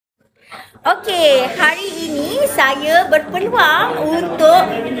Okey, hari ini saya berpeluang untuk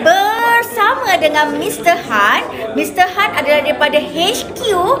bersama dengan Mr. Han. Mr. Han adalah daripada HQ,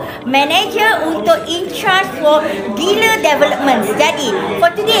 manager untuk in charge for dealer development. Jadi,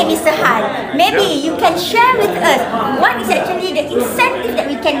 for today Mr. Han, maybe you can share with us what is actually the incentive that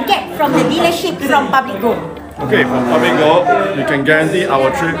we can get from the dealership from Public Go. Okay, from Public Go, you can guarantee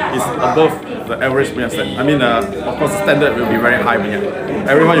our trip is above the average punya standard. I mean, of course, standard will be very high punya.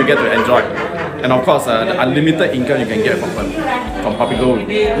 Everyone you get to enjoy, and of course, the unlimited income you can get from Public Go.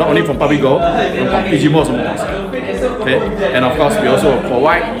 Not only from Public Go, from PGMO semua. Okay, and of course, we also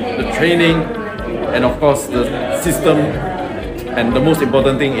provide the training, and of course, the system. And the most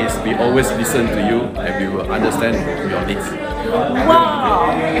important thing is we always listen to you and we will understand your needs. Wow,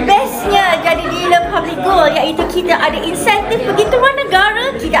 bestnya jadi dealer Public Go, iaitu kita ada insentif pergi keluar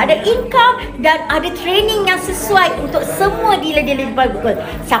negara, kita ada income dan ada training yang sesuai untuk semua dealer-dealer di Public Go.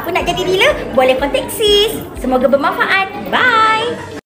 Siapa nak jadi dealer, boleh contact sis. Semoga bermanfaat. Bye.